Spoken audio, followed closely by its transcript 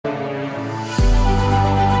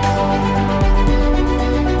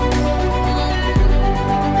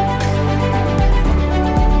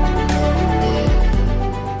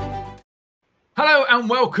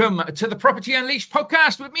welcome to the Property Unleashed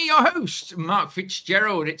podcast with me, your host, Mark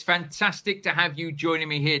Fitzgerald. It's fantastic to have you joining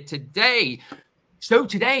me here today. So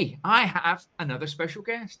today I have another special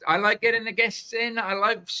guest. I like getting the guests in. I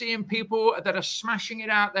like seeing people that are smashing it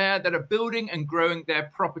out there, that are building and growing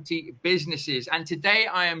their property businesses. And today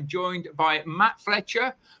I am joined by Matt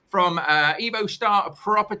Fletcher from EvoStar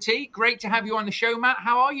Property. Great to have you on the show, Matt.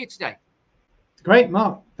 How are you today? Great,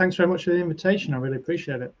 Mark. Thanks very much for the invitation. I really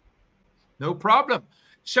appreciate it. No problem.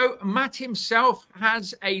 So Matt himself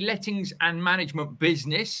has a lettings and management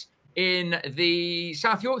business in the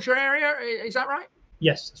South Yorkshire area. Is that right?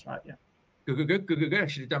 Yes, that's right. Yeah. Good. I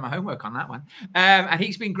should have done my homework on that one. And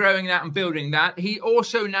he's been growing that and building that. He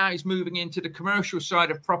also now is moving into the commercial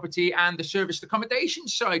side of property and the serviced accommodation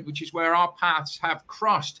side, which is where our paths have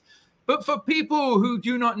crossed. But for people who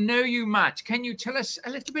do not know you, Matt, can you tell us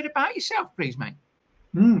a little bit about yourself, please, mate?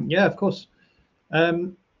 Yeah, of course.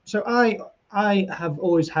 So I have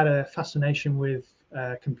always had a fascination with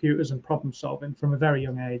computers and problem solving from a very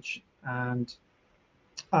young age, and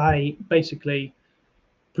I basically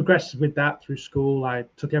progressed with that through school. I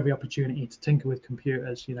took every opportunity to tinker with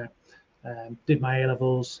computers, did my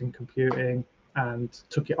A-levels in computing and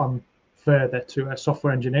took it on further to a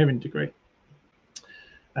software engineering degree.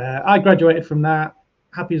 I graduated from that,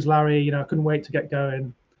 happy as Larry, I couldn't wait to get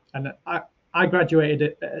going. And I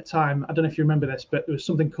graduated at a time, I don't know if you remember this, but there was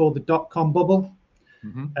something called the dot-com bubble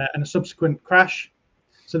and a subsequent crash.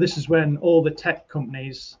 So this is when all the tech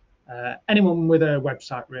companies, anyone with a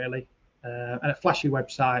website really, and a flashy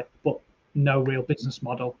website, but no real business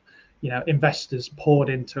model, investors poured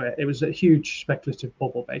into it. It was a huge speculative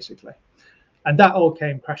bubble basically. And that all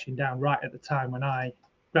came crashing down right at the time when I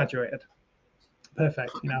graduated.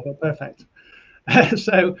 Perfect, perfect.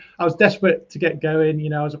 So I was desperate to get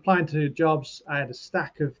going. I was applying to jobs. I had a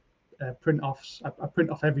stack of print offs. I print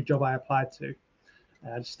off every job I applied to. I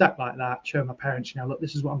had a stack like that, show my parents, look,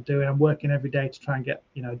 this is what I'm doing. I'm working every day to try and get,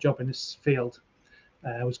 a job in this field.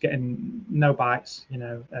 I was getting no bites.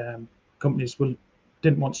 Companies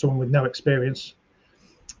didn't want someone with no experience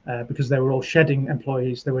because they were all shedding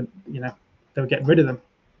employees. They were getting rid of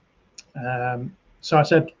them. So I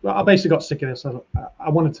said, well, I basically got sick of this. I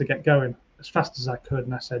wanted to get going as fast as I could.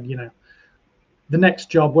 And I said, the next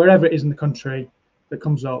job, wherever it is in the country that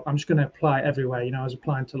comes up, I'm just going to apply everywhere. I was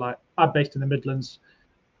applying to I'm based in the Midlands.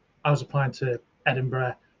 I was applying to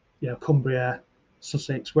Edinburgh, Cumbria,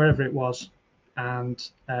 Sussex, wherever it was. And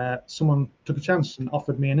someone took a chance and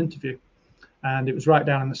offered me an interview. And it was right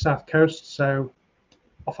down on the South Coast. So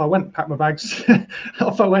off I went, packed my bags.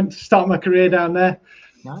 Off I went to start my career down there.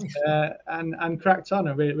 Nice. And cracked on.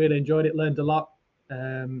 I really enjoyed it, learned a lot.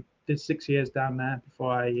 Did 6 years down there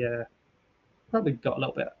before I probably got a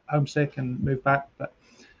little bit homesick and moved back. But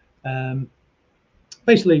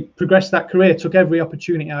basically progressed that career, took every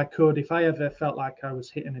opportunity I could. If I ever felt like I was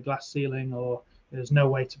hitting a glass ceiling or there's no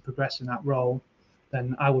way to progress in that role,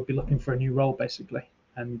 then I would be looking for a new role basically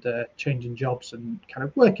and changing jobs and kind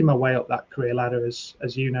of working my way up that career ladder as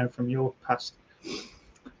you know from your past.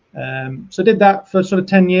 So did that for sort of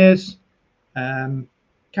 10 years.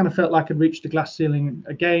 Kind of felt like I'd reached the glass ceiling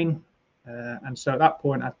again. And so at that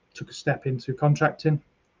point, I took a step into contracting,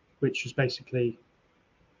 which was basically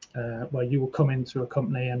where you will come into a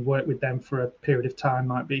company and work with them for a period of time,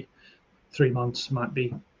 might be 3 months, might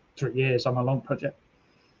be 3 years on a long project.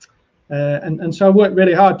 And so I worked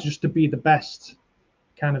really hard just to be the best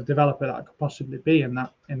kind of developer that I could possibly be in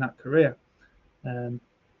that career.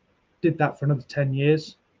 Did that for another 10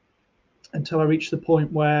 years until I reached the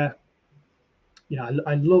point where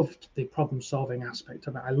I loved the problem solving aspect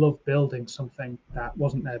of it. I loved building something that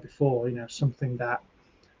wasn't there before, something that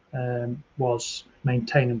was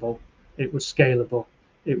maintainable, it was scalable,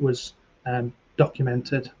 it was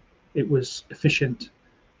documented, it was efficient,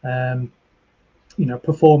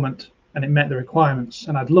 performant, and it met the requirements.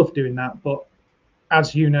 And I'd love doing that. But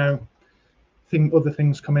as other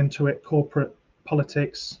things come into it, corporate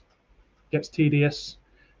politics gets tedious,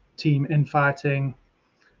 team infighting,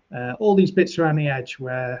 all these bits around the edge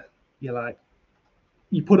where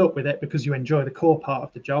you put up with it because you enjoy the core part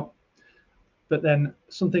of the job. But then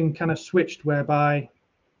something kind of switched whereby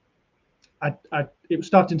it was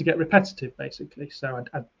starting to get repetitive basically. So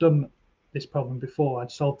I'd done this problem before,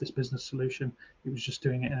 I'd solved this business solution, it was just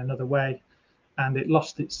doing it in another way, and it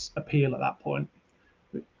lost its appeal at that point,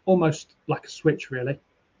 almost like a switch really.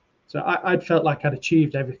 So I'd felt like I'd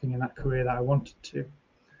achieved everything in that career that I wanted to,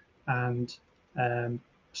 and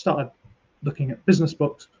started looking at business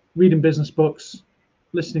books, reading business books,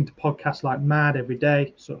 listening to podcasts like mad every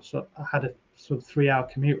day. So I had a sort of 3-hour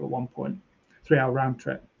commute at one point, 3-hour round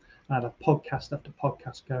trip. I had a podcast after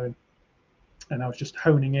podcast going. and I was just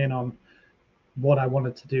honing in on what I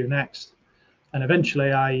wanted to do next. And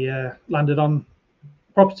eventually I landed on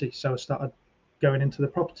property. So I started going into the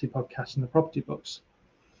property podcast and the property books.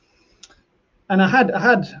 And I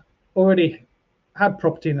had already had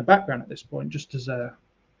property in the background at this point, just as a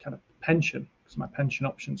kind of pension, because my pension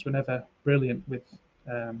options were never brilliant with,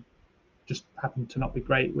 just happened to not be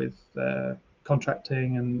great with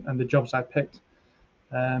contracting and the jobs I picked.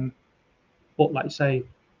 But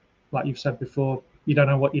like you've said before, you don't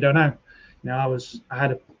know what you don't know. I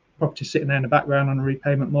had a property sitting there in the background on a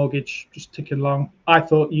repayment mortgage, just ticking along. I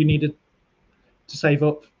thought you needed to save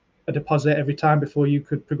up a deposit every time before you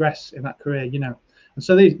could progress in that career, And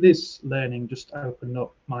so this learning just opened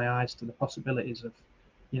up my eyes to the possibilities of,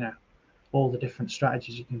 all the different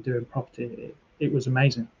strategies you can do in property. It was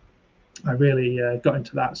amazing. I really got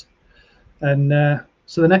into that. And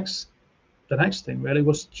so the next thing really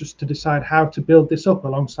was just to decide how to build this up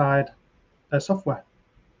alongside software.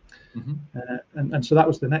 And so that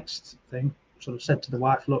was the next thing. Sort of said to the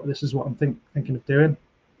wife, look, this is what I'm thinking of doing.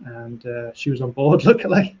 And she was on board,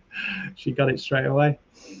 luckily. She got it straight away.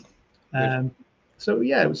 So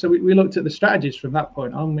we looked at the strategies from that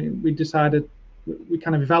point on. We decided, we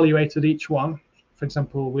kind of evaluated each one. For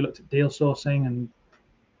example, we looked at deal sourcing, and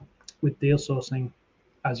with deal sourcing,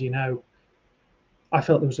 as you know, I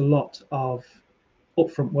felt there was a lot of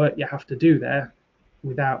upfront work you have to do there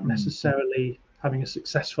without necessarily having a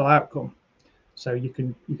successful outcome. So you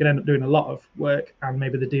can end up doing a lot of work and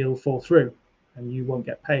maybe the deal will fall through and you won't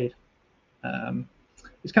get paid.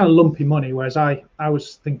 It's kind of lumpy money, whereas I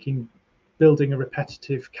was thinking building a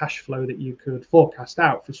repetitive cash flow that you could forecast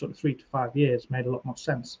out for sort of 3 to 5 years made a lot more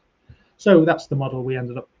sense. So that's the model we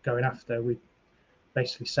ended up going after. We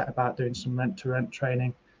basically set about doing some rent-to-rent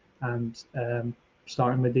training and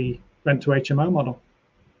starting with the rent-to-HMO model.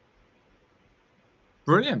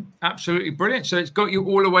 Brilliant. Absolutely brilliant. So it's got you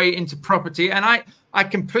all the way into property. And I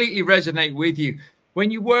completely resonate with you. When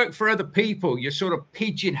you work for other people, you're sort of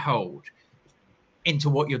pigeonholed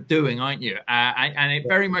into what you're doing, aren't you? And it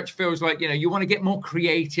very much feels like, you want to get more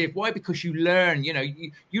creative. Why? Because you learn,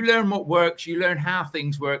 you learn what works, you learn how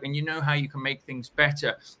things work, and you know how you can make things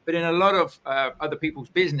better. But in a lot of other people's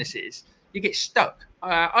businesses, you get stuck.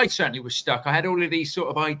 I certainly was stuck. I had all of these sort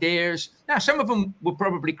of ideas. Now, some of them were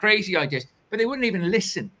probably crazy ideas, but they wouldn't even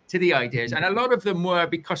listen to the ideas. And a lot of them were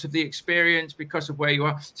because of the experience, because of where you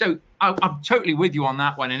are. So I'm totally with you on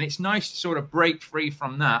that one. And it's nice to sort of break free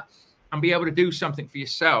from that and be able to do something for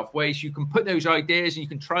yourself, ways you can put those ideas and you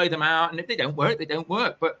can try them out. And if they don't work, they don't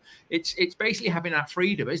work. But it's basically having that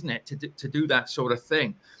freedom, isn't it, to do that sort of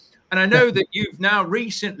thing. And I know that you've now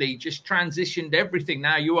recently just transitioned everything.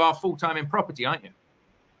 Now you are full-time in property, aren't you?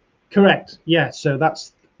 Correct. Yeah. So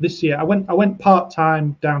that's this year. I went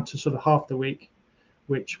part-time down to sort of half the week,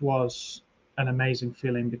 which was an amazing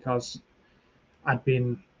feeling because I'd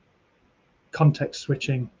been context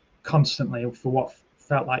switching constantly for what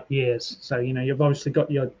felt like years. So, you've obviously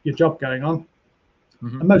got your job going on.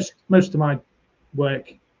 And most of my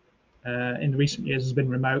work in the recent years has been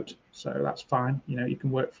remote. So that's fine. You can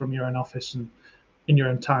work from your own office and in your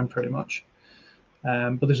own time pretty much.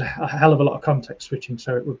 But there's a hell of a lot of context switching.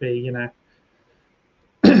 So it would be,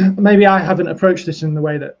 maybe I haven't approached this in the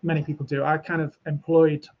way that many people do. I kind of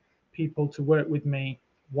employed people to work with me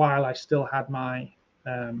while I still had my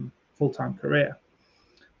full-time career.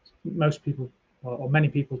 Most people, or many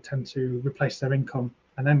people, tend to replace their income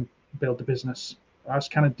and then build a business. I was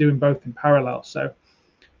kind of doing both in parallel. So,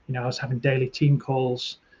 I was having daily team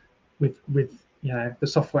calls with the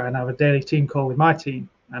software, and I have a daily team call with my team,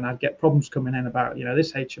 and I'd get problems coming in about,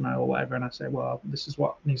 this HMO or whatever. And I say, well, this is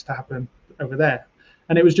what needs to happen over there.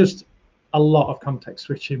 And it was just a lot of context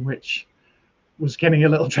switching, which was getting a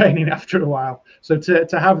little draining after a while. So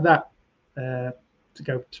to have that, to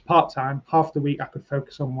go to part-time, half the week I could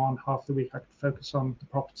focus on one, half the week I could focus on the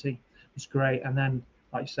property, was great. And then,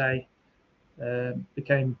 like you say,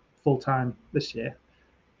 became full-time this year.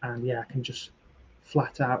 And yeah, I can just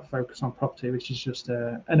flat out focus on property, which is just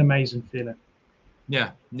an amazing feeling.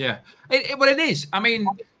 Yeah. Well, it is. I mean,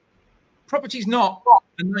 property's not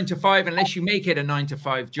a 9 to 5 unless you make it a 9 to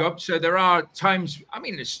 5 job. So there are times, I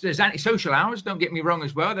mean, there's antisocial hours, don't get me wrong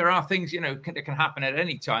as well. There are things, that can happen at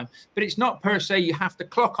any time, but it's not per se you have to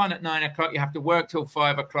clock on at 9 o'clock, you have to work till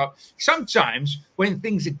 5 o'clock. Sometimes when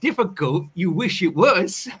things are difficult, you wish it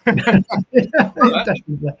was.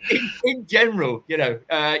 in general,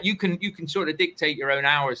 you can sort of dictate your own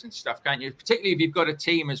hours and stuff, can't you? Particularly if you've got a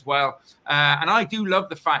team as well. And I do love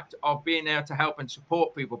the fact of being there to help and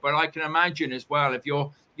support people, but I can imagine as well, if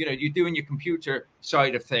you're doing your computer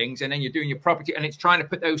side of things and then you're doing your property and it's trying to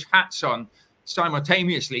put those hats on,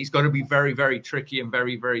 simultaneously has got to be very, very tricky and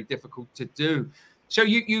very, very difficult to do. So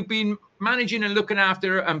you've been managing and looking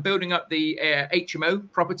after and building up the HMO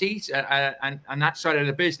properties and that side of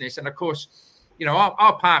the business. And of course, you know,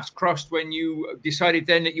 our paths crossed when you decided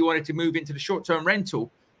then that you wanted to move into the short-term rental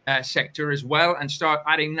sector as well and start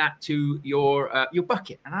adding that to your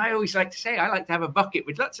bucket. And I always like to say I like to have a bucket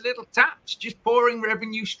with lots of little taps, just pouring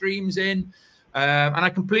revenue streams in. And I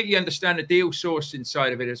completely understand the deal source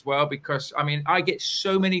inside of it as well, because I mean, I get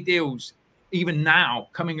so many deals even now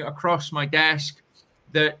coming across my desk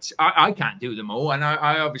that I can't do them all. And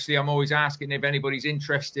I obviously, I'm always asking if anybody's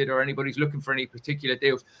interested or anybody's looking for any particular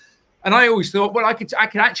deals. And I always thought, well, I could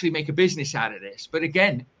actually make a business out of this. But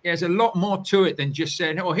again, there's a lot more to it than just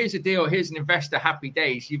saying, oh, here's a deal, here's an investor, happy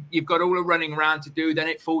days. You've got all the running around to do, then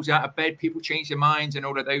it falls out of bed, people change their minds and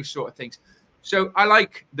all of those sort of things. So I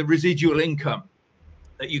like the residual income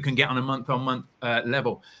that you can get on a month-on-month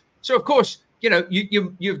level. So, of course, you know,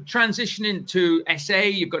 you're transitioning to SA,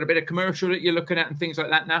 you've got a bit of commercial that you're looking at and things like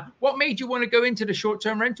that now. What made you want to go into the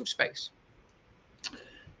short-term rental space?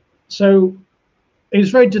 So it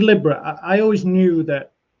was very deliberate. I always knew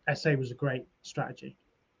that SA was a great strategy.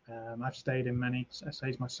 I've stayed in many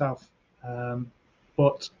SAs myself,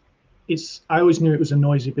 but I always knew it was a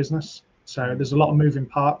noisy business. So there's a lot of moving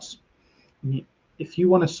parts. If you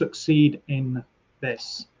want to succeed in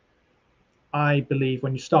this, I believe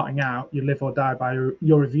when you're starting out, you live or die by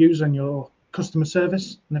your reviews and your customer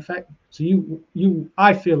service, in effect. So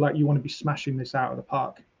I feel like you want to be smashing this out of the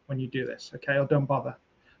park when you do this, okay? Or don't bother,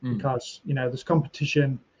 because you know there's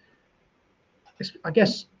competition. I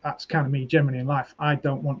guess that's kind of me generally in life. I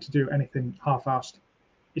don't want to do anything half-assed.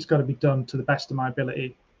 It's got to be done to the best of my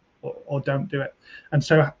ability, or don't do it. And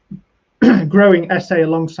so, growing SA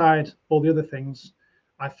alongside all the other things,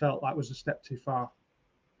 I felt like was a step too far.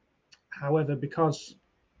 However, because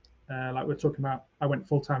like we're talking about, I went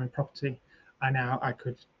full-time in property. I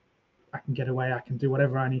can get away. I can do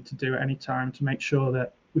whatever I need to do at any time to make sure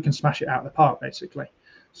that we can smash it out of the park, basically.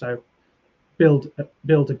 So build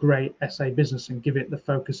a great SA business and give it the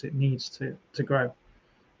focus it needs to grow.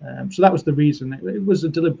 So that was the reason. It was a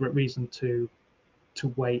deliberate reason to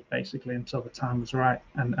wait, basically, until the time was right,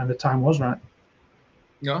 and the time was right.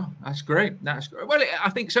 Yeah, that's great. That's great. Well,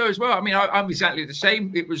 I think so as well. I mean, I'm exactly the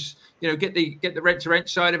same. It was, you know, get the rent-to-rent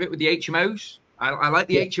side of it with the HMOs. I like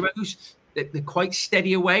the HMOs. They're quite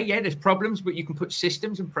steady away. Yeah, there's problems, but you can put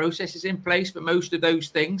systems and processes in place for most of those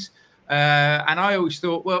things. And I always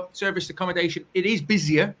thought, well, serviced accommodation, it is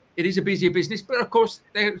busier. It is a busier business, but of course,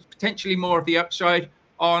 there's potentially more of the upside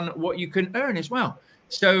on what you can earn as well.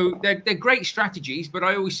 So they're great strategies, but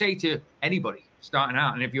I always say to anybody starting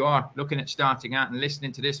out, and if you are looking at starting out and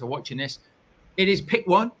listening to this or watching this, it is pick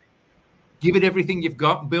one, give it everything you've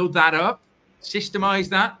got, build that up, systemize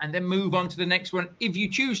that, and then move on to the next one if you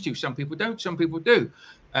choose to. Some people don't, some people do.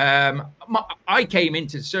 I came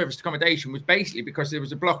into serviced accommodation was basically because there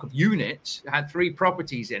was a block of units, it had 3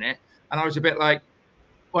 properties in it, and I was a bit like,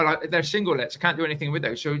 well, they're single lets. I can't do anything with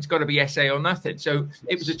those. So it's got to be SA or nothing. So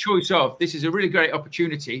it was a choice of, this is a really great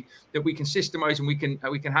opportunity that we can systemize and we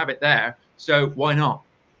can have it there. So why not?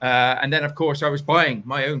 And then, of course, I was buying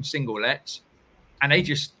my own single lets, and they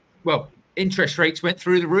just, well, interest rates went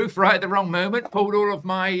through the roof right at the wrong moment, pulled all of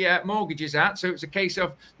my mortgages out. So it's a case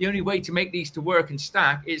of the only way to make these to work and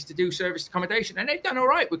stack is to do serviced accommodation. And they've done all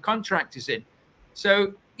right with contractors in.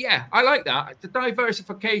 So, yeah, I like that. The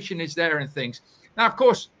diversification is there and things. Now, of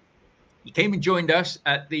course, you came and joined us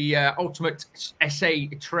at the Ultimate SA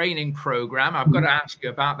Training Program. I've got to ask you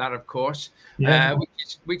about that, of course,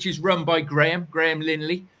 which is run by Graham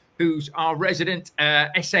Linley, who's our resident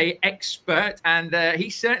SA expert. And he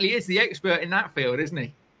certainly is the expert in that field, isn't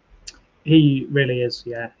he? He really is,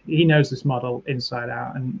 yeah. He knows this model inside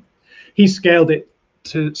out. And he scaled it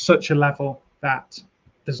to such a level that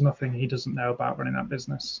there's nothing he doesn't know about running that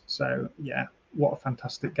business. So, yeah, what a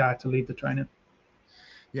fantastic guy to lead the training.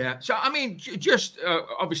 Yeah. So, I mean, just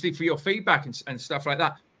obviously for your feedback and stuff like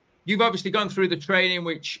that, you've obviously gone through the training,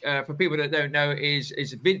 which for people that don't know is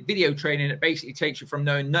video training that basically takes you from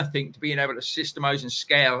knowing nothing to being able to systemize and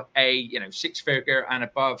scale a 6-figure and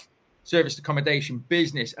above serviced accommodation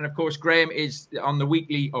business. And of course, Graham is on the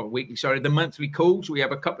the monthly calls. We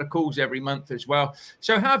have a couple of calls every month as well.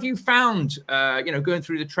 So how have you found, going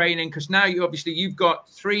through the training? Because now you've got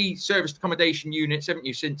 3 serviced accommodation units, haven't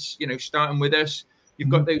you, since, starting with us? You've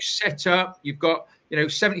got those set up. You've got,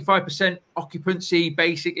 75% occupancy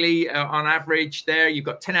basically on average there. You've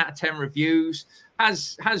got 10 out of 10 reviews.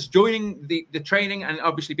 Has joining the training and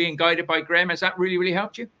obviously being guided by Graham, has that really, really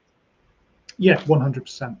helped you? Yeah,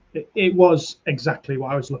 100%. It was exactly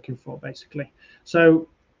what I was looking for, basically. So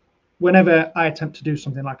whenever I attempt to do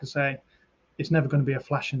something, like I say, it's never going to be a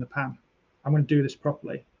flash in the pan. I'm going to do this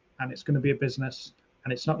properly, and it's going to be a business,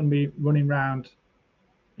 and it's not going to be running around,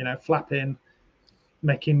 flapping,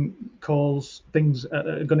 making calls. Things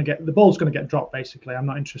are going to get, the ball's going to get dropped. Basically, I'm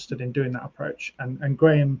not interested in doing that approach. And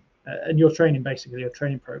Graham, and your training, basically your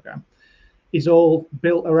training program, is all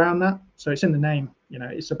built around that. So it's in the name.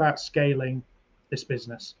 It's about scaling this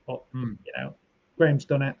business. But Graham's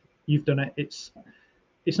done it. You've done it.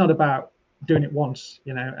 It's not about doing it once,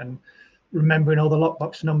 and remembering all the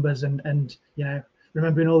lockbox numbers and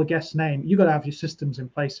remembering all the guests' name. You've got to have your systems in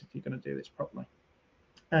place if you're going to do this properly.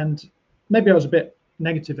 And maybe I was a bit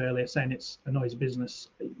negative earlier saying it's a noisy business.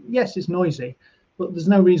 Yes, it's noisy, but there's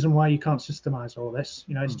no reason why you can't systemize all this.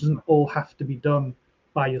 It doesn't all have to be done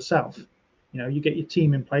by yourself. You get your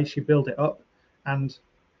team in place, you build it up. And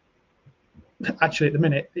actually at the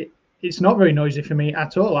minute, it's not very noisy for me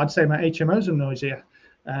at all. I'd say my HMOs are noisier.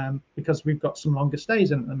 Because we've got some longer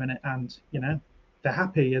stays in at the minute, and they're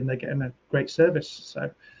happy and they're getting a great service. So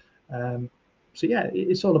yeah,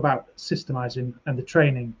 it's all about systemizing, and the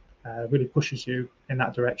training really pushes you in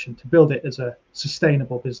that direction to build it as a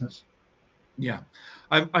sustainable business. Yeah,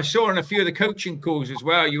 I saw on a few of the coaching calls as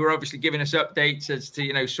well, you were obviously giving us updates as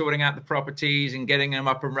to sorting out the properties and getting them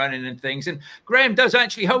up and running and things. And Graham does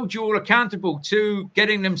actually hold you all accountable to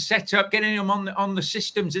getting them set up, getting them on the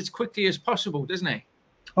systems as quickly as possible, doesn't he?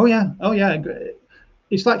 Oh yeah.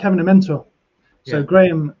 It's like having a mentor. So yeah.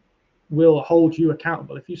 Graham will hold you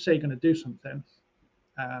accountable. If you say you're going to do something,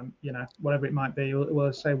 whatever it might be,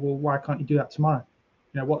 we'll say, well, why can't you do that tomorrow?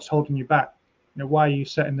 What's holding you back? Why are you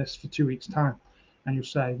setting this for 2 weeks' time? And you'll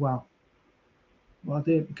say, well, I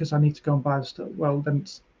did because I need to go and buy the stuff. Well, then,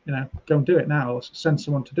 go and do it now, or send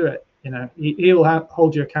someone to do it. He'll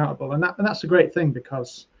hold you accountable, and that's a great thing,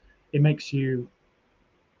 because it makes you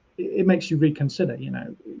reconsider.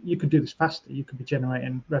 You could do this faster. You could be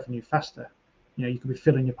generating revenue faster. You could be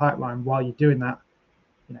filling your pipeline while you're doing that.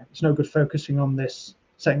 It's no good focusing on this,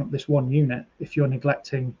 setting up this one unit, if you're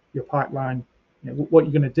neglecting your pipeline. What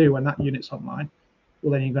you're going to do when that unit's online,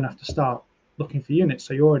 well, then you're going to have to start looking for units.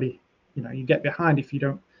 So you already, you get behind if you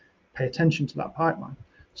don't pay attention to that pipeline.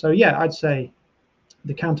 So yeah, I'd say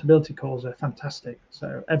the accountability calls are fantastic.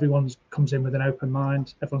 So everyone comes in with an open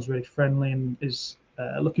mind. Everyone's really friendly and is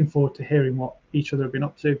looking forward to hearing what each other have been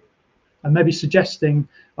up to, and maybe suggesting,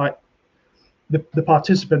 like the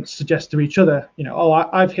participants suggest to each other,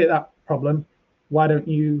 I've hit that problem. Why don't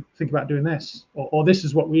you think about doing this? Or this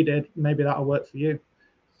is what we did. Maybe that'll work for you.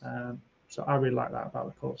 So I really like that about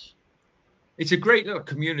the course. It's a great little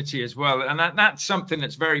community as well. And that's something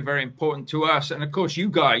that's very, very important to us. And of course, you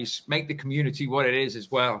guys make the community what it is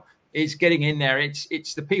as well. Is getting in there.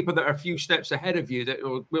 It's the people that are a few steps ahead of you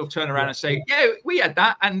that will turn around and say, yeah, we had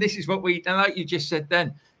that, and this is what we, and like you just said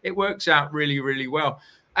then, it works out really, really well.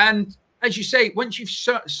 And as you say, once you've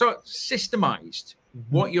systemized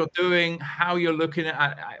what you're doing, how you're looking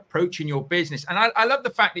at approaching your business. And I love the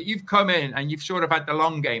fact that you've come in and you've sort of had the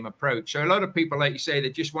long game approach. So a lot of people, like you say, they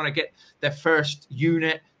just want to get their first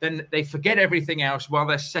unit, then they forget everything else while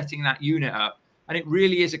they're setting that unit up. And it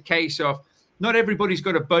really is a case of, not everybody's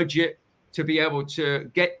got a budget to be able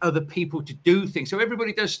to get other people to do things. So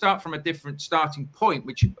everybody does start from a different starting point,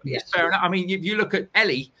 which is fair enough. I mean, you look at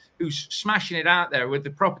Ellie, who's smashing it out there with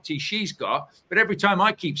the property she's got, but every time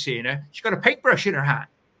I keep seeing her, she's got a paintbrush in her hand.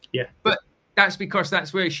 Yeah. But that's because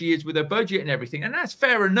that's where she is with her budget and everything. And that's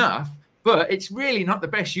fair enough, but it's really not the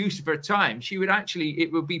best use of her time.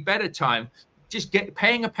 It would be better time just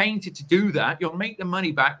paying a painter to do that. You'll make the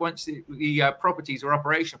money back once the properties are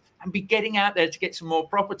operational, and be getting out there to get some more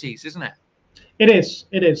properties, isn't it? It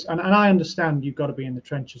is. And I understand you've got to be in the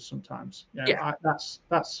trenches sometimes.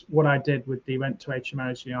 That's what I did with the rent to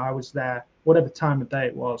HMOs. I was there, whatever time of day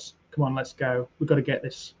it was. Come on, let's go. We've got to get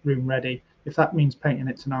this room ready. If that means painting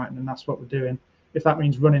it tonight, then that's what we're doing. If that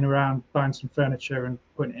means running around, buying some furniture and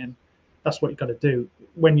putting it in, that's what you've got to do.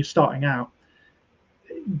 When you're starting out,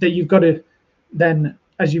 that you've got to then,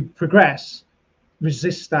 as you progress,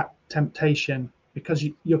 resist that temptation, because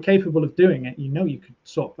you're capable of doing it. You could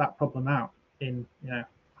sort that problem out in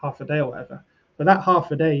half a day or whatever. But that half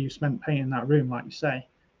a day you spent painting that room, like you say,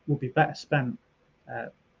 will be better spent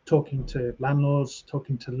talking to landlords,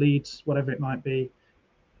 talking to leads, whatever it might be,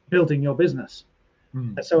 building your business.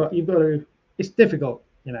 So you've got to. It's difficult,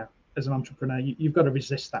 as an entrepreneur. You've got to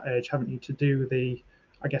resist that urge, haven't you, to do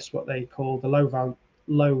I guess what they call the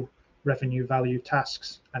low revenue value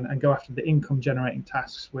tasks, and go after the income generating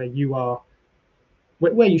tasks where you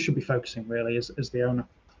should be focusing really as the owner.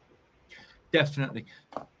 Definitely.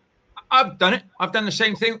 I've done it. I've done the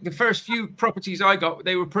same thing. The first few properties I got,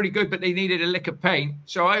 they were pretty good, but they needed a lick of paint.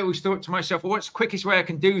 So I always thought to myself, well, what's the quickest way I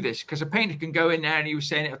can do this? Because a painter can go in there, and he was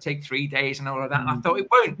saying it'll take 3 days and all of that. And I thought, it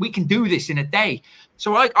won't. We can do this in a day.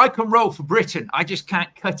 So I can roll for Britain. I just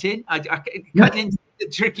can't cut in. Cutting into the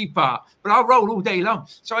tricky part, but I'll roll all day long.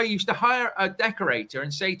 So I used to hire a decorator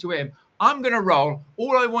and say to him, I'm going to roll.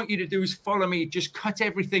 All I want you to do is follow me. Just cut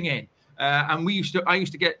everything in. And I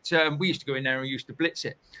used to go in there and we used to blitz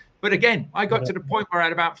it. But again, I got to the point where I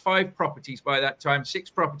had about 5 properties by that time, 6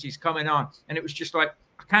 properties coming on. And it was just like,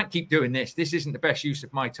 I can't keep doing this. This isn't the best use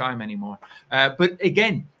of my time anymore. But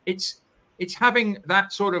again, it's having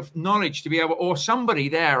that sort of knowledge to be able, or somebody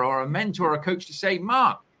there, or a mentor or a coach to say,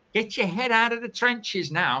 Mark, get your head out of the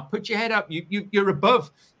trenches now. Put your head up. You're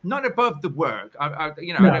above, not above the work. I don't put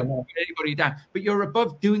anybody down, but you're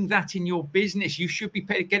above doing that in your business. You should be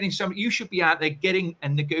getting some. You should be out there getting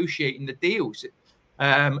and negotiating the deals.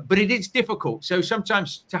 But it is difficult. So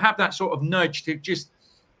sometimes to have that sort of nudge to just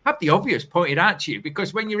have the obvious pointed out to you,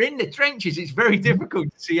 because when you're in the trenches, it's very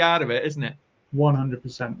difficult to see out of it, isn't it?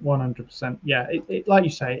 100%, 100%. Yeah, like you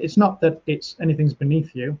say, it's not that anything's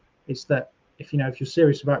beneath you. It's that if you're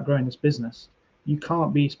serious about growing this business, you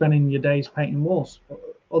can't be spending your days painting walls.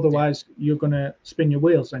 Otherwise, you're going to spin your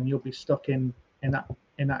wheels and you'll be stuck in that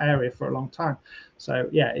area for a long time. So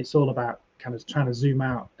yeah, it's all about kind of trying to zoom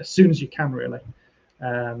out as soon as you can, really,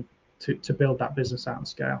 to build that business out and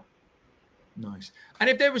scale. Nice. And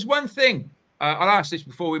if there was one thing, I'll ask this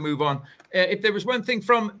before we move on. If there was one thing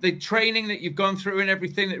from the training that you've gone through and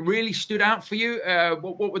everything that really stood out for you,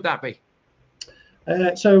 what would that be?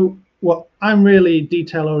 Well, I'm really a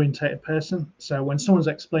detail-orientated person. So when someone's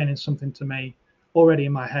explaining something to me, already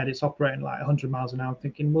in my head, it's operating like 100 miles an hour,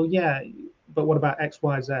 thinking, well, yeah, but what about X,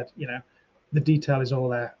 Y, Z? The detail is all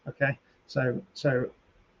there. Okay. So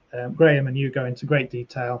Graham and you go into great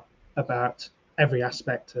detail about every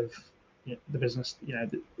aspect of the business,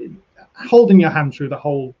 holding your hand through the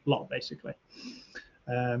whole lot, basically.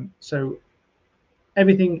 So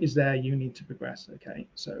everything is there. You need to progress. Okay.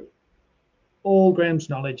 So all Graham's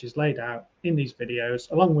knowledge is laid out in these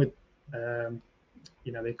videos, along with,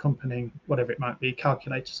 the accompanying, whatever it might be,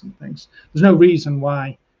 calculators and things. There's no reason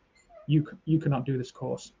why you cannot do this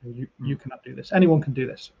course, and you cannot do this. Anyone can do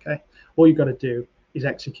this, okay? All you've got to do is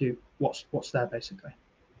execute what's there, basically.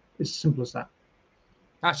 It's as simple as that.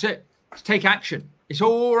 That's it. Take action. It's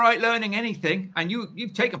all right learning anything, and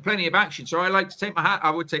you've taken plenty of action. So I like to take my hat. I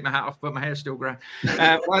would take my hat off, but my hair's still grey.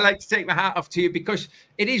 I like to take my hat off to you, because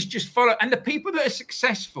it is just follow. And the people that are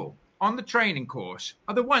successful on the training course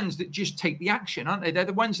are the ones that just take the action, aren't they? They're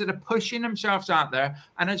the ones that are pushing themselves out there.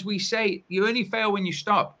 And as we say, you only fail when you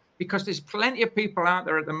stop, because there's plenty of people out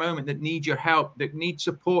there at the moment that need your help, that need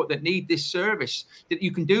support, that need this service that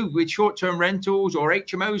you can do with short-term rentals or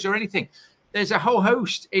HMOs or anything. There's a whole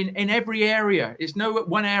host in every area. There's no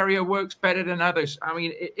one area works better than others. I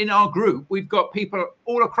mean, in our group, we've got people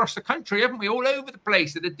all across the country, haven't we? All over the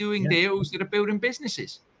place that are doing deals, that are building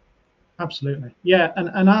businesses. Absolutely. Yeah.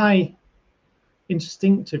 And I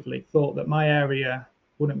instinctively thought that my area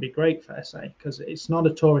wouldn't be great for SA, because it's not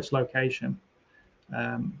a tourist location.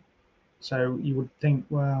 So you would think,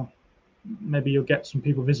 well, maybe you'll get some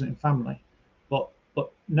people visiting family. But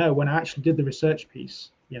no, when I actually did the research piece,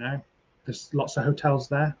 there's lots of hotels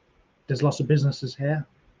there. There's lots of businesses here.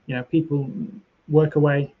 People work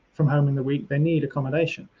away from home in the week. They need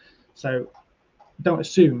accommodation. So don't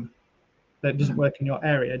assume that it doesn't work in your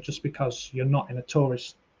area just because you're not in a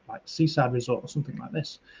tourist, like seaside resort or something like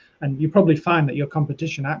this. And you probably find that your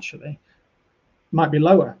competition actually might be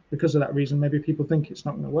lower because of that reason. Maybe people think it's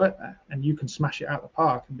not going to work there, and you can smash it out of the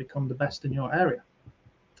park and become the best in your area.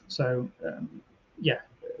 So yeah,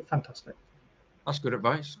 fantastic. That's good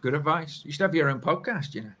advice. Good advice. You should have your own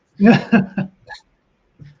podcast,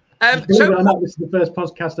 So not, this is the first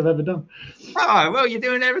podcast I've ever done. Oh, well, you're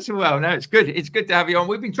doing ever so well. No, it's good. It's good to have you on.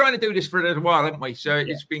 We've been trying to do this for a little while, haven't we? So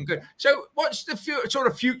it's been good. So what's the sort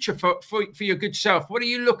of future for your good self? What are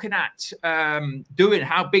you looking at doing?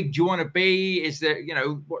 How big do you want to be? Is there,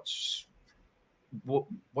 what's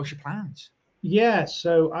your plans? Yeah,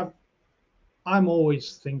 so I'm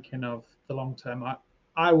always thinking of the long term.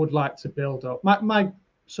 I would like to build up my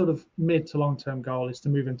sort of mid to long term goal is to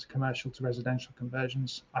move into commercial to residential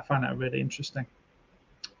conversions. I find that really interesting.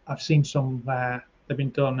 I've seen some where they've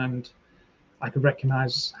been done, and I could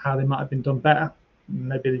recognize how they might have been done better.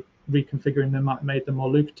 Maybe reconfiguring them might have made them more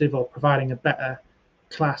lucrative, or providing a better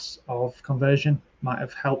class of conversion might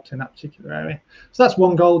have helped in that particular area. So that's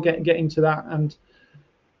one goal, get into that. And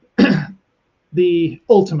the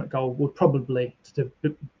ultimate goal would probably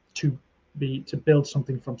be to build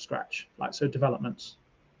something from scratch, like so developments.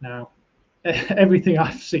 Now, everything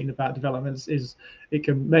I've seen about developments is it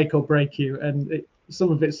can make or break you, and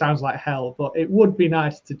some of it sounds like hell. But it would be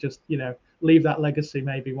nice to just, you know, leave that legacy.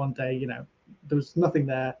 Maybe one day, you know, there was nothing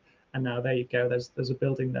there, and now there you go. There's a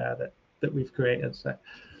building there that we've created. So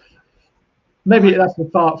maybe that's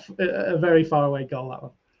a very far away goal, that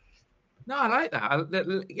one. No, I like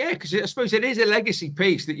that. Yeah, because I suppose it is a legacy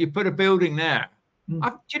piece that you put a building there. Do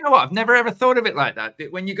you know what? I've never ever thought of it like that.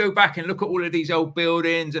 When you go back and look at all of these old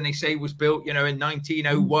buildings and they say was built, you know, in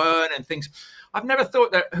 1901 and things, I've never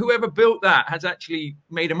thought that whoever built that has actually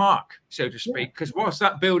made a mark, so to speak. Because whilst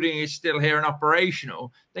that building is still here and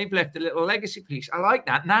operational, they've left a little legacy piece. I like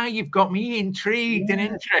that. Now you've got me intrigued and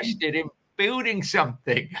interested in building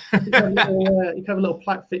something. You can have a little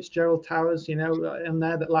plaque, Fitzgerald Towers, you know, in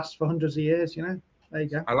there that lasts for hundreds of years. You know, there you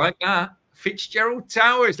go. I like that. Fitzgerald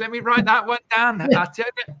Towers. Let me write that one down. I tell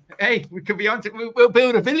you, hey, we could be on to. We'll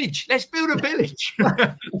build a village. Let's build a village.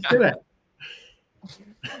 Let's do it.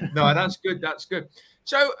 No, that's good. That's good.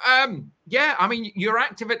 So, yeah, I mean, you're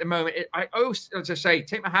active at the moment. I always, as I say,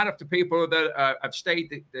 take my hat off to people that have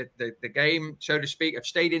stayed the game, so to speak. Have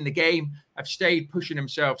stayed in the game. Have stayed pushing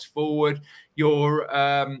themselves forward. You're,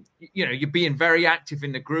 you know, you're being very active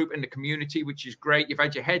in the group and the community, which is great. You've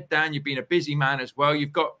had your head down. You've been a busy man as well.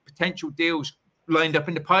 You've got potential deals lined up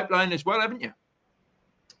in the pipeline as well, haven't you?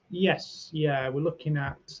 Yes. Yeah, we're looking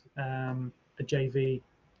at a JV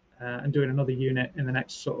and doing another unit in the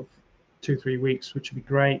next sort of 2-3 weeks, which would be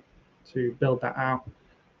great to build that out.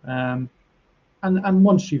 And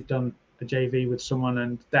once you've done a JV with someone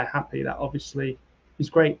and they're happy, that obviously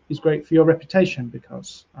is great. Is great for your reputation,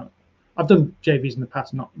 because I've done JVs in the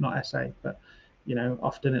past, not SA, but you know,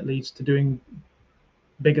 often it leads to doing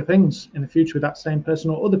bigger things in the future with that same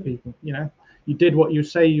person or other people. You know, you did what you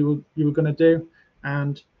say you were going to do,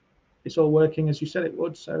 and it's all working as you said it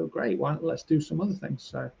would. So great, let's do some other things.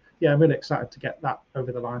 So yeah, I'm really excited to get that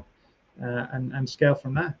over the line. And scale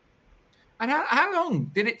from there. And how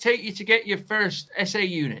long did it take you to get your first SA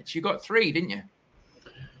units? You got 3, didn't you?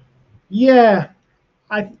 Yeah,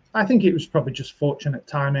 I think it was probably just fortunate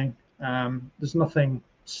timing. There's nothing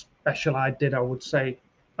special I did, I would say,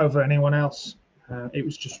 over anyone else. It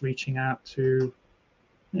was just reaching out to,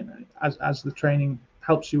 you know, as the training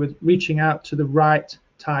helps you with, reaching out to the right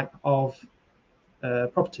type of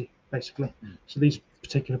property, basically. So these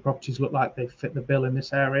particular properties look like they fit the bill in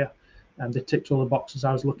this area. And they ticked all the boxes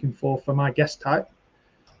I was looking for my guest type.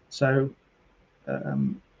 So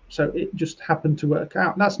so it just happened to work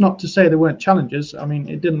out. That's not to say there weren't challenges. I mean,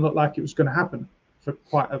 it didn't look like it was going to happen for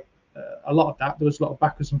quite a lot of that. There was a lot of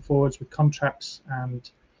backwards and forwards with contracts, and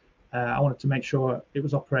I wanted to make sure it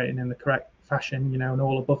was operating in the correct fashion, you know, and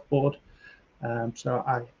all above board. So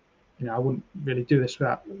I wouldn't really do this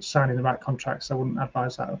without signing the right contracts. I wouldn't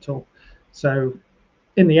advise that at all. So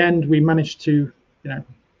in the end, we managed to, you know,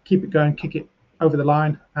 keep it going, kick it over the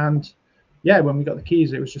line, and yeah, when we got the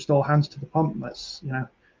keys, it was just all hands to the pump. Let's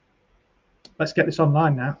get this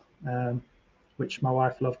online now, which my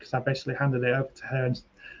wife loved, because I basically handed it over to her, and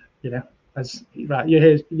you know, as right,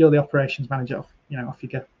 you're the operations manager, off you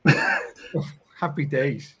go. Happy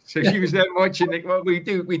days. So she was there watching it. Well, we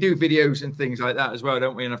do videos and things like that as well,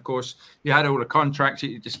 don't we? And of course, you had all the contracts at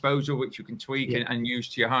your disposal, which you can tweak and use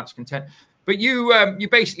to your heart's content. But you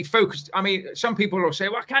basically focused. I mean, some people will say,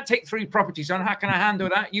 well, I can't take 3 properties on. How can I handle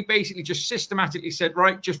that? You basically just systematically said,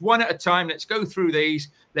 right, just one at a time. Let's go through these.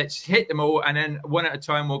 Let's hit them all. And then one at a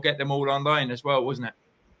time, we'll get them all online as well, wasn't it?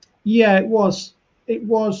 Yeah, it was. It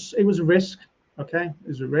was a risk. Okay, it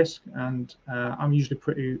was a risk. And I'm usually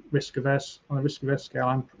pretty risk averse. On the risk averse scale,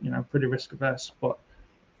 I'm pretty risk averse. But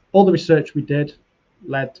all the research we did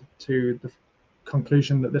led to the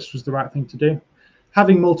conclusion that this was the right thing to do.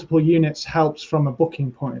 Having multiple units helps from a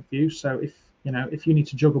booking point of view. So if you need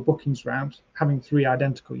to juggle bookings around, having 3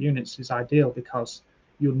 identical units is ideal, because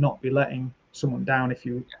you'll not be letting someone down if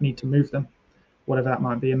you need to move them, whatever that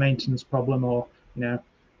might be, a maintenance problem, or, you know,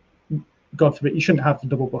 God forbid, you shouldn't have the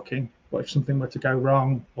double booking, but if something were to go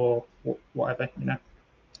wrong or whatever, you know,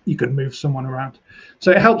 you could move someone around.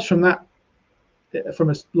 So it helps from that, from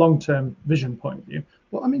a long-term vision point of view.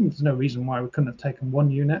 Well, I mean, there's no reason why we couldn't have taken 1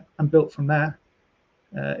 unit and built from there.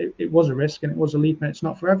 It was a risk and it was a leap, and it's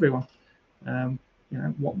not for everyone. You know,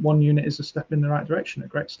 1 unit is a step in the right direction, a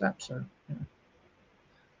great step. So, you know.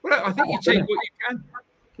 Well, I think you take what you can.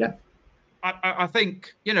 Yeah. I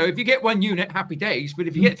think, you know, if you get 1 unit, happy days. But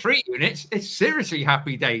if you get 3 units, it's seriously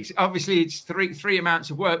happy days. Obviously, it's three amounts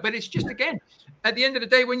of work. But it's just, again, at the end of the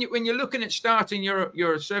day, when you're looking at starting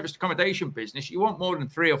your serviced accommodation business, you want more than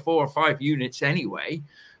 3 or 4 or 5 units anyway.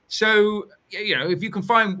 So, you know, if you can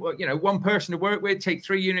find, you know, one person to work with, take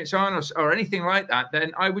 3 units on or anything like that,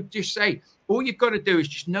 then I would just say all you've got to do is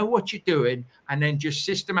just know what you're doing and then just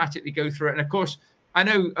systematically go through it. And of course, I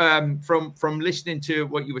know from listening to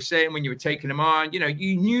what you were saying when you were taking them on, you know,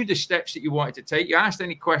 you knew the steps that you wanted to take. You asked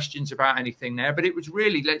any questions about anything there, but it was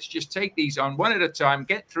really, let's just take these on one at a time,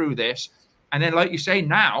 get through this. And then, like you say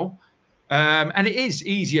now, and it is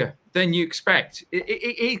easier than you expect.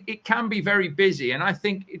 It can be very busy. And I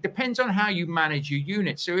think it depends on how you manage your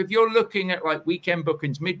unit. So if you're looking at like weekend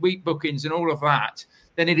bookings, midweek bookings and all of that,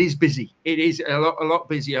 then it is busy. It is a lot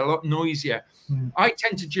busier, a lot noisier. I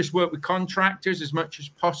tend to just work with contractors as much as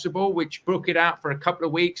possible, which book it out for a couple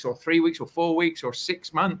of weeks or 3 weeks or 4 weeks or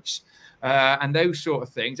 6 months and those sort of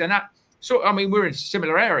things. And that sort of, I mean, we're in a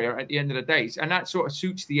similar area at the end of the day, and that sort of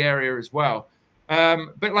suits the area as well.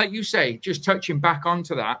 But like you say, just touching back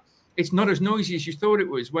onto that, it's not as noisy as you thought it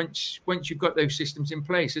was once you've got those systems in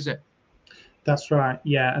place, is it? That's right.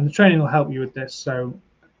 Yeah. And the training will help you with this. So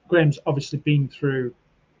Graham's obviously been through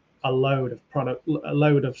a load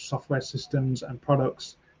of software systems and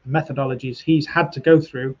products and methodologies he's had to go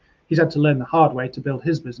through. He's had to learn the hard way to build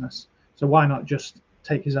his business. So why not just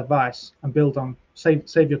take his advice and build on,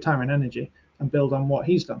 save your time and energy and build on what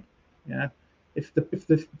he's done? You know, if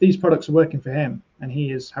these products are working for him and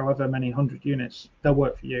he is however many 100 units, they'll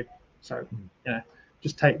work for you. So, you know,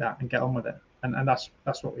 just take that and get on with it. And that's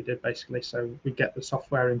what we did basically. So we get the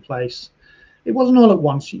software in place. It wasn't all at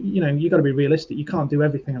once. You know, you got to be realistic. You can't do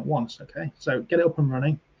everything at once. Okay, so get it up and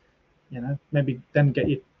running. You know, maybe then get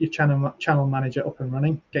your channel manager up and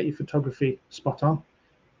running. Get your photography spot on.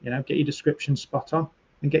 You know, get your description spot on,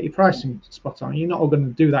 and get your pricing spot on. You're not all going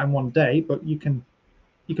to do that in one day, but you can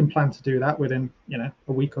plan to do that within, you know,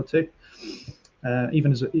 a week or two,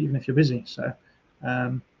 even if you're busy. So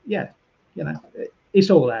yeah, you know,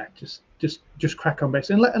 it's all there. Just crack on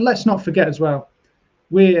basically. And let's not forget as well,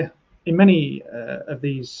 we're in many of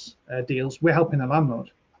these deals, we're helping the landlord.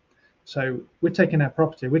 So we're taking their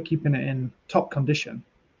property, we're keeping it in top condition,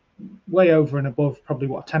 way over and above probably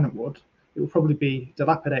what a tenant would. It will probably be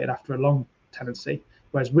dilapidated after a long tenancy,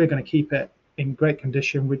 whereas we're going to keep it in great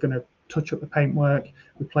condition. We're going to touch up the paintwork,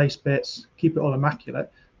 replace bits, keep it all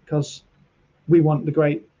immaculate, because we want the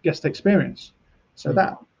great guest experience. So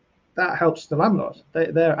that helps the landlord.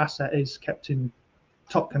 Their asset is kept in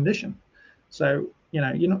top condition. So, you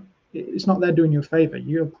know, it's not they're doing you a favor,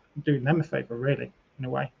 you're doing them a favor, really, in a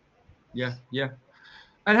way. Yeah.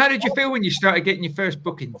 And how did you feel when you started getting your first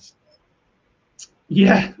bookings?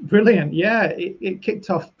 Yeah, brilliant. Yeah, it kicked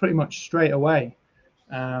off pretty much straight away.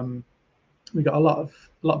 We got a lot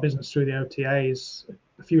of business through the OTAs,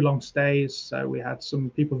 a few long stays. So we had some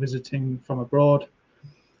people visiting from abroad.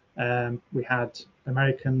 We had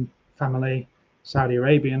American family, Saudi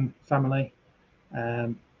Arabian family.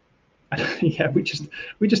 Yeah, we just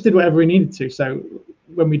did whatever we needed to. So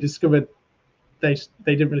when we discovered they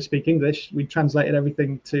didn't really speak English, we translated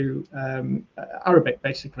everything to Arabic.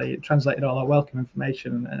 Basically, it translated all our welcome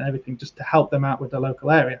information and everything just to help them out with the local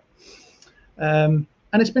area. And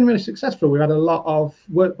it's been really successful. We've had a lot of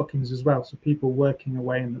work bookings as well, so people working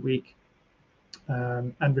away in the week,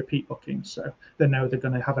 and repeat bookings. So they know they're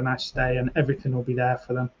going to have a nice stay and everything will be there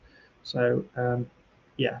for them. So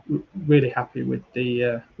yeah, really happy with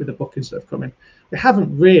the bookings that have come in. We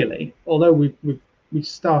haven't really, although we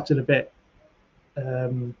started a bit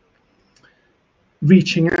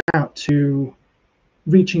reaching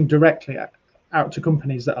directly out to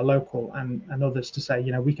companies that are local and others to say,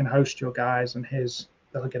 you know, we can host your guys, and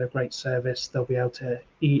they'll get a great service. They'll be able to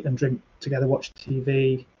eat and drink together, watch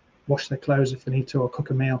TV, wash their clothes if they need to, or cook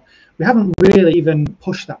a meal. We haven't really even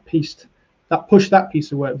pushed that piece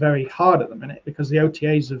of work very hard at the minute, because the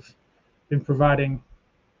OTAs have been providing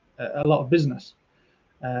a lot of business.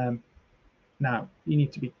 Now you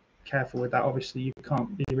need to be careful with that. Obviously, you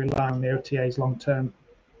can't be relying on the OTAs long term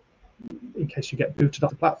in case you get booted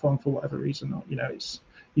off the platform for whatever reason. Or, you know,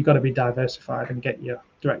 you've got to be diversified and get your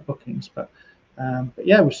direct bookings. But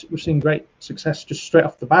yeah, we're seeing great success just straight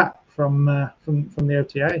off the bat from the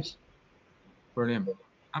OTAs. Brilliant.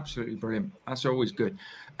 Absolutely brilliant. That's always good.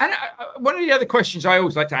 And one of the other questions I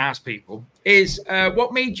always like to ask people is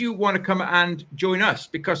what made you want to come and join us?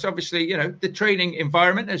 Because obviously, you know, the training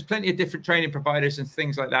environment, there's plenty of different training providers and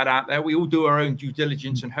things like that out there. We all do our own due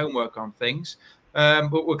diligence and homework on things.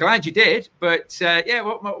 But we're glad you did. But yeah,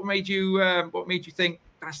 what made you think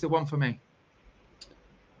that's the one for me?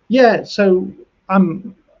 Yeah, so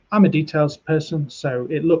I'm a details person. So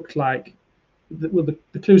it looked like the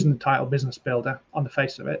clues in the title, business builder, on the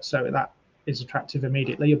face of it. So that is attractive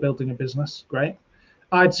immediately. You're building a business, great.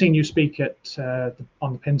 I'd seen you speak at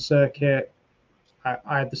on the pin circuit.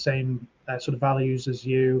 I had the same sort of values as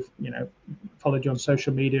you. Followed you on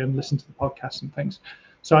social media and listened to the podcasts and things.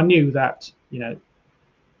 So I knew that,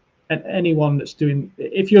 anyone that's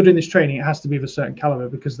if you're doing this training, it has to be of a certain caliber,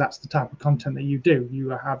 because that's the type of content that you do. You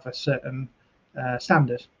have a certain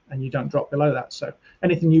standard, and you don't drop below that. So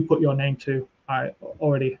anything you put your name to, I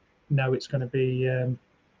already know it's going to be a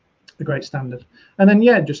great standard. And then,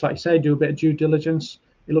 yeah, just like you say, do a bit of due diligence.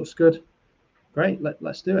 It looks good. Great.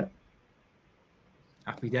 Let's do it.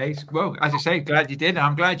 Happy days. Well, as I say, glad you did.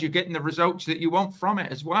 I'm glad you're getting the results that you want from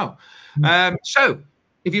it as well. So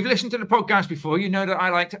if you've listened to the podcast before, you know that I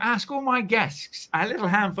like to ask all my guests a little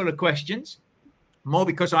handful of questions, more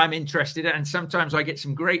because I'm interested, and sometimes I get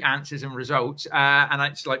some great answers and results. And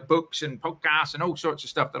it's like books and podcasts and all sorts of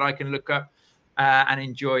stuff that I can look up and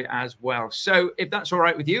enjoy as well. So if that's all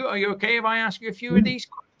right with you, are you okay if I ask you a few of these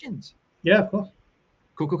questions? Yeah, of course.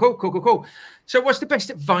 Cool. So what's the best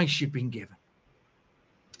advice you've been given?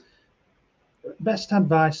 Best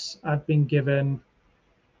advice I've been given,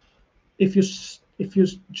 if you're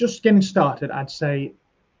just getting started, I'd say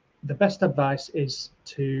the best advice is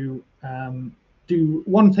to do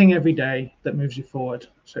one thing every day that moves you forward.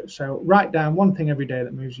 So write down one thing every day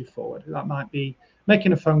that moves you forward. That might be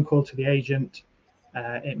making a phone call to the agent.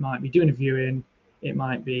 It might be doing a viewing. It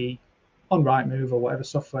might be on Rightmove or whatever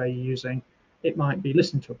software you're using. It might be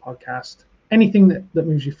listening to a podcast. Anything that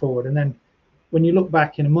moves you forward. And then when you look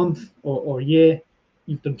back in a month or a year,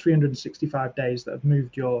 you've done 365 days that have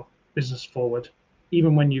moved your business forward.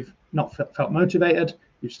 Even when you've not felt motivated,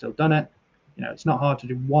 you've still done it. It's not hard to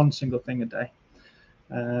do one single thing a day.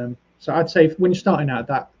 So I'd say when you're starting out,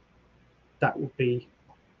 that would be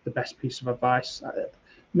the best piece of advice.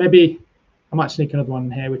 Maybe I might sneak another one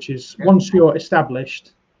in here, which is once you're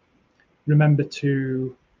established, remember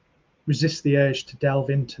to resist the urge to delve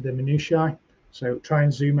into the minutiae. So try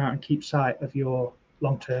and zoom out and keep sight of your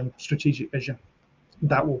long-term strategic vision.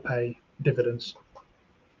 That will pay dividends.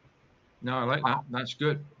 No, I like that. That's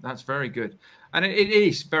good. That's very good. And it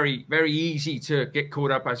is very, very easy to get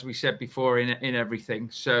caught up, as we said before, in everything.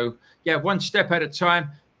 So, yeah, one step at a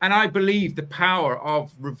time. And I believe the power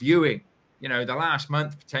of reviewing, the last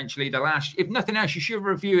month, potentially if nothing else, you should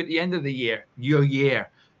review at the end of the year, your year,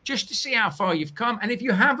 just to see how far you've come. And if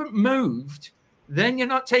you haven't moved, then you're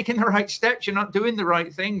not taking the right steps. You're not doing the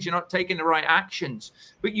right things. You're not taking the right actions.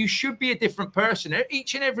 But you should be a different person.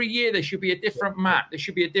 Each and every year, there should be a different map. There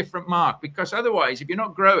should be a different mark. Because otherwise, if you're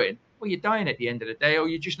not growing, well, you're dying at the end of the day, or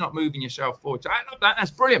you're just not moving yourself forward. So I love that.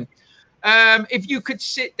 That's brilliant. If you could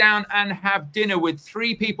sit down and have dinner with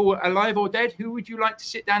 3 people, alive or dead, who would you like to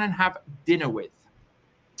sit down and have dinner with?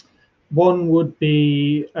 One would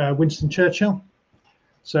be Winston Churchill.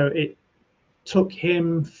 So it took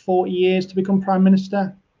him 40 years to become Prime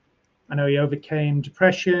Minister. I know he overcame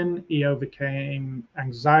depression, he overcame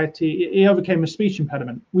anxiety, he overcame a speech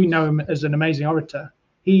impediment. We know him as an amazing orator.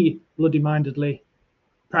 He bloody-mindedly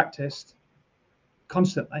practiced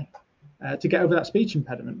constantly to get over that speech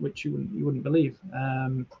impediment, which you wouldn't believe.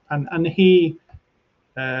 And he,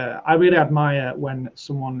 I really admire when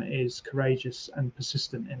someone is courageous and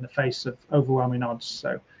persistent in the face of overwhelming odds.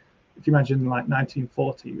 So if you imagine like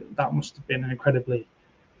 1940, that must have been an incredibly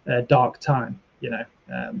dark time.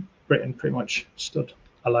 Britain pretty much stood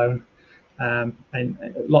alone, and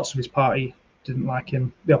lots of his party didn't like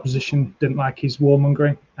him. The opposition didn't like his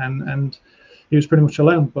warmongering, and he was pretty much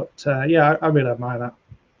alone. But yeah, I really admire that.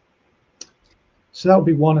 So that would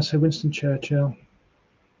be one. I say Winston Churchill.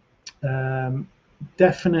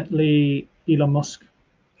 Definitely Elon Musk.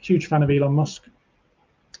 Huge fan of Elon Musk.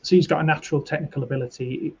 So he's got a natural technical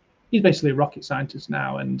ability. He's basically a rocket scientist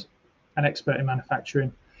now and an expert in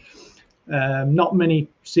manufacturing. Not many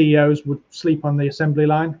CEOs would sleep on the assembly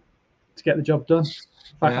line to get the job done.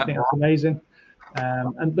 In fact, I think that's amazing.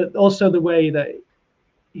 But also the way that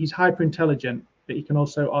he's hyper intelligent, but he can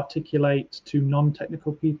also articulate to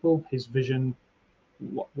non-technical people his vision,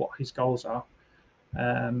 what his goals are.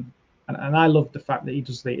 And I love the fact that he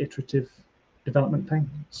does the iterative development thing.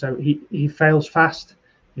 So he fails fast.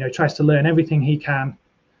 He tries to learn everything he can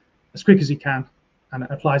as quick as he can, and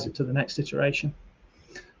applies it to the next iteration.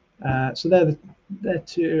 So they're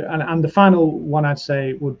 2, and the final one I'd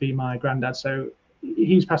say would be my granddad. So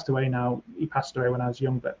he's passed away now. He passed away when I was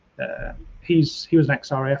young, but he was an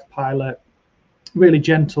ex-RAF pilot, really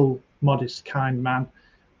gentle, modest, kind man,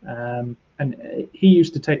 and he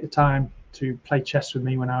used to take the time to play chess with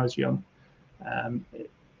me when I was young.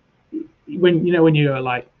 When you're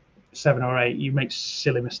like 7 or 8, you make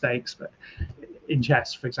silly mistakes, but in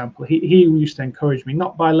chess, for example, he used to encourage me,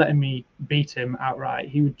 not by letting me beat him outright.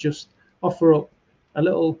 He would just offer up a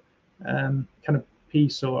little kind of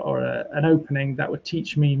piece or an opening that would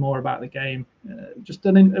teach me more about the game. Just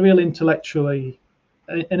a real intellectual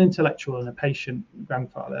and a patient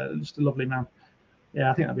grandfather. Just a lovely man. Yeah,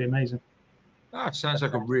 I think that'd be amazing. Oh, sounds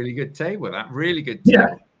like a really good table. That really good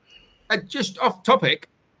table. Yeah. Just off topic,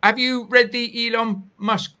 have you read the Elon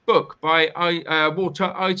Musk book by Walter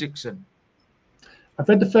Isaacson? I've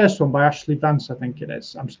read the first one by Ashley Vance, I think it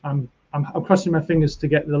is. I'm crossing my fingers to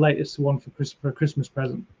get the latest one for a Christmas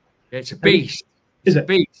present. It's a beast. It's a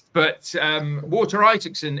beast. But Walter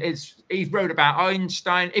Isaacson he's wrote about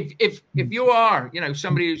Einstein. If you are, you know,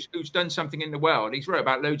 somebody who's done something in the world, he's wrote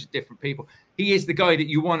about loads of different people. He is the guy that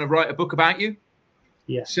you want to write a book about you.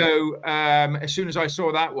 Yeah. So as soon as I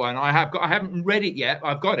saw that one, I haven't read it yet.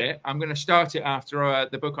 I've got it. I'm going to start it after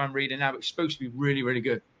the book I'm reading now. It's supposed to be really, really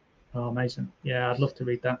good. Oh, amazing. Yeah, I'd love to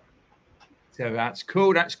read that. So that's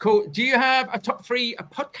cool. That's cool. Do you have a top 3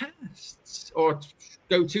 podcasts or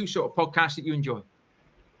go-to sort of podcasts that you enjoy?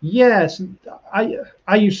 Yes,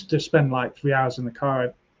 I used to spend like 3 hours in the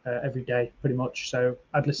car every day, pretty much. So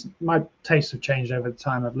I'd listen. My tastes have changed over the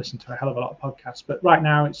time. I've listened to a hell of a lot of podcasts, but right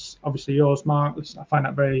now it's obviously yours, Mark. I find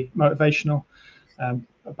that very motivational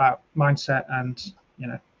about mindset and, you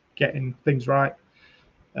know, getting things right.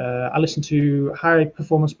 I listen to High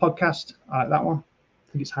Performance Podcast. I like that one.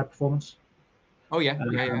 I think it's High Performance. Oh yeah,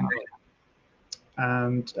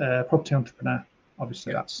 And Property Entrepreneur.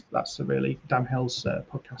 Obviously, that's a really Dan Hill's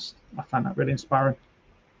podcast. I find that really inspiring.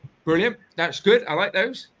 Brilliant. That's good. I like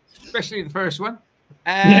those, especially the first one.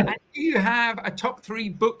 And do you have a top 3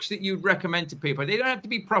 books that you'd recommend to people? They don't have to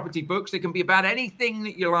be property books. They can be about anything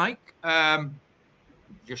that you like.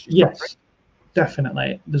 Yes,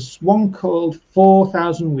 definitely. There's one called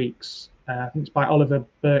 4,000 Weeks. I think it's by Oliver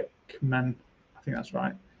Burkeman. I think that's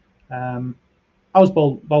right. I was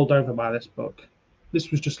bowled over by this book.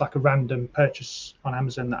 This was just like a random purchase on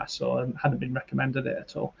Amazon that I saw and hadn't been recommended it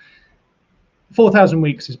at all. 4,000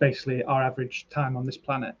 weeks is basically our average time on this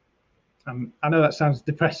planet. I know that sounds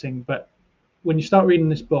depressing, but when you start reading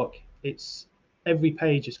this book, every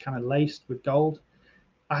page is kind of laced with gold.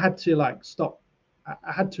 I had to stop.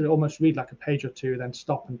 I had to almost read like a page or two, then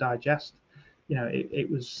stop and digest. You know,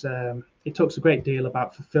 it talks a great deal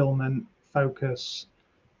about fulfillment, focus,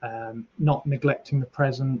 not neglecting the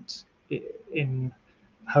present in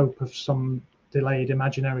hope of some delayed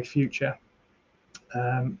imaginary future.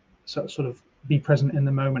 So sort of be present in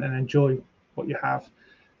the moment and enjoy what you have.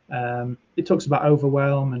 It talks about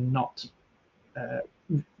overwhelm and not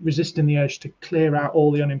resisting the urge to clear out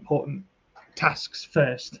all the unimportant tasks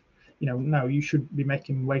first. You know, no, you should be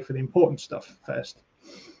making way for the important stuff first.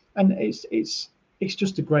 And it's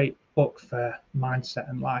just a great book for mindset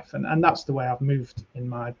and life. And that's the way I've moved in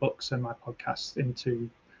my books and my podcasts into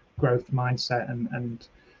growth mindset and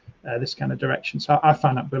this kind of direction. So I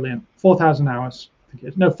find that brilliant. 4,000 hours. I think it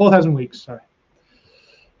is. No, 4,000 weeks. Sorry.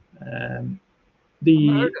 Give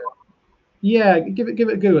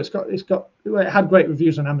it a go. It had great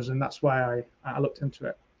reviews on Amazon. That's why I looked into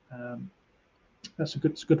it. That's a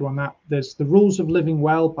good one. There's The Rules of Living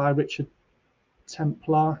Well by Richard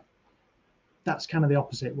Templar. That's kind of the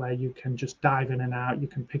opposite, where you can just dive in and out. You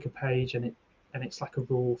can pick a page and it's like a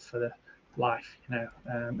rule for the life. You know,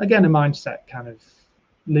 again, a mindset kind of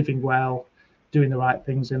living well, doing the right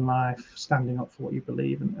things in life, standing up for what you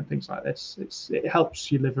believe, and things like this. It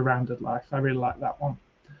helps you live a rounded life. I really like that one.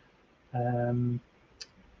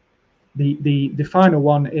 The final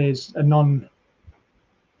one is a non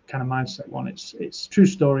kind of mindset one. It's true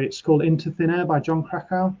story. It's called Into Thin Air by John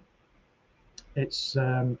Krakauer. It's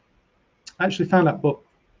I actually found that book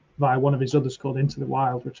via one of his others called Into the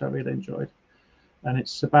Wild, which I really enjoyed. And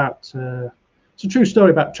it's about it's a true story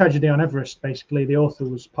about tragedy on Everest. Basically, the author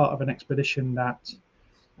was part of an expedition that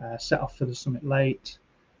set off for the summit late.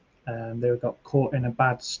 They got caught in a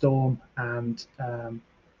bad storm, and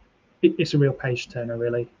it's a real page turner,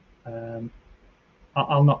 really.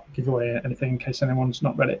 I'll not give away anything in case anyone's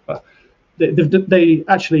not read it, but they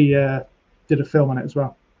actually did a film on it as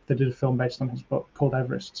well. They did a film based on his book called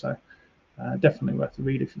Everest, so definitely worth a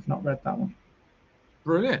read if you've not read that one.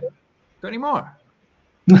 Brilliant. Got any more?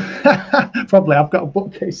 Probably. I've got a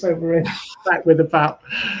bookcase over here back with about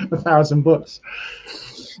 1,000 books.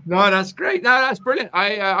 No, that's great. No, that's brilliant.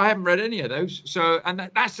 I haven't read any of those. So, and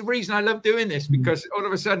that's the reason I love doing this, because all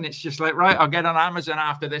of a sudden it's just like, right, I'll get on Amazon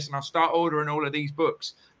after this and I'll start ordering all of these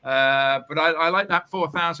books. But I like that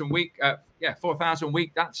 4,000 week. 4,000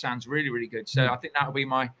 week. That sounds really, really good. So I think that'll be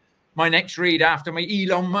my next read after my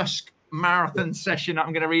Elon Musk marathon session that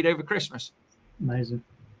I'm going to read over Christmas. Amazing.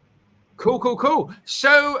 Cool.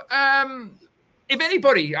 So if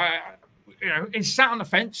anybody, you know, is sat on the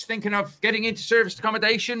fence thinking of getting into serviced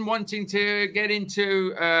accommodation, wanting to get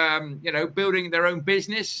into, you know, building their own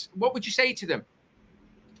business, what would you say to them?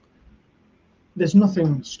 There's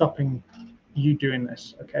nothing stopping you doing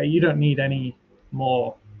this. Okay, you don't need any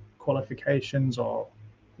more qualifications or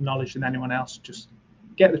knowledge than anyone else. Just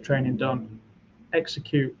get the training done,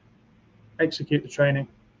 execute the training,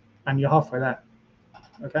 and you're halfway there.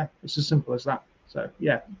 Okay, it's as simple as that. So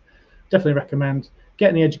yeah, definitely recommend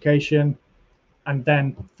getting the education and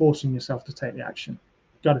then forcing yourself to take the action.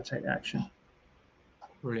 Got to take the action.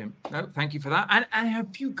 Brilliant. No, thank you for that. And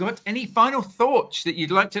have you got any final thoughts that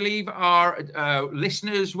you'd like to leave our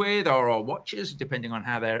listeners with, or our watchers, depending on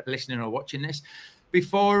how they're listening or watching this,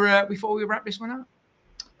 before we wrap this one up?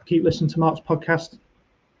 Keep listening to Mark's podcast.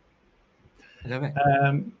 I love it.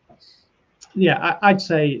 Yeah, I'd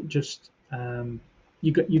say just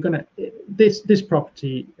you're gonna this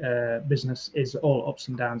property business is all ups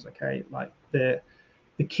and downs. Okay, like the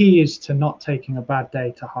key is to not taking a bad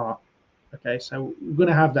day to heart. Okay, so we're going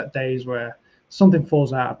to have that days where something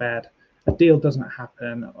falls out of bed, a deal doesn't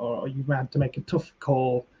happen, or you had to make a tough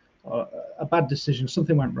call, or a bad decision,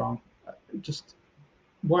 something went wrong. Just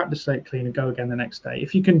wipe the slate clean and go again the next day.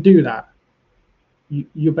 If you can do that,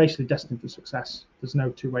 you're basically destined for success. There's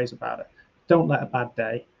no two ways about it. Don't let a bad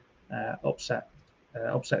day upset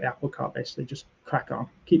the apple cart. Basically, just crack on,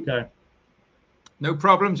 keep going. No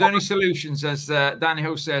problems, only solutions, as Dan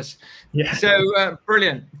Hill says. Yeah. So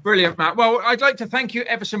brilliant, Matt. Well, I'd like to thank you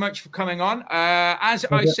ever so much for coming on. As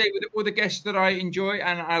I say with all the guests that I enjoy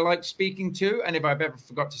and I like speaking to, and if I've ever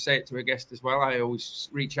forgot to say it to a guest as well, I always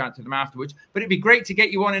reach out to them afterwards. But it'd be great to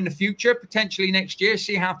get you on in the future, potentially next year,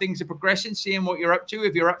 see how things are progressing, seeing what you're up to,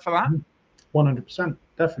 if you're up for that. 100%,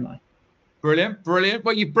 definitely. Brilliant.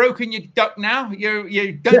 Well, you've broken your duck now.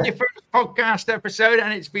 You've done your first podcast episode,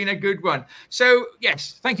 and it's been a good one. So,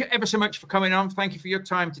 yes, thank you ever so much for coming on. Thank you for your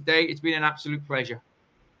time today. It's been an absolute pleasure.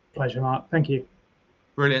 Pleasure, Mark. Thank you.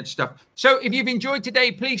 Brilliant stuff. So if you've enjoyed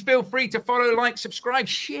today, please feel free to follow, like, subscribe,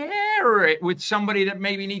 share it with somebody that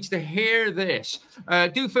maybe needs to hear this.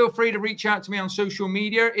 Do feel free to reach out to me on social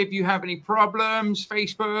media if you have any problems,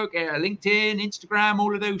 Facebook, LinkedIn, Instagram,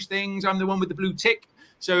 all of those things. I'm the one with the blue tick.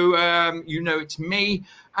 So, you know, it's me.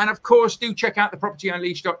 And of course, do check out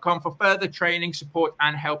thepropertyunleashed.com for further training, support,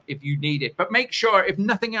 and help if you need it. But make sure, if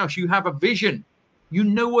nothing else, you have a vision. You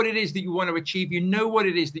know what it is that you want to achieve. You know what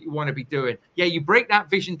it is that you want to be doing. Yeah, you break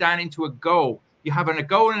that vision down into a goal. You have a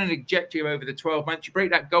goal and an objective over the 12 months. You break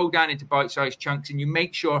that goal down into bite-sized chunks, and you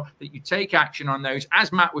make sure that you take action on those.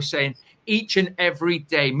 As Matt was saying, each and every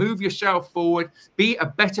day, move yourself forward, be a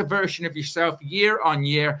better version of yourself year on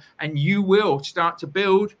year, and you will start to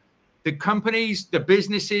build the companies, the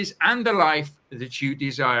businesses, and the life that you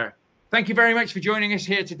desire. Thank you very much for joining us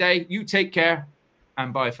here today. You take care,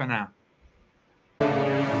 and bye for now.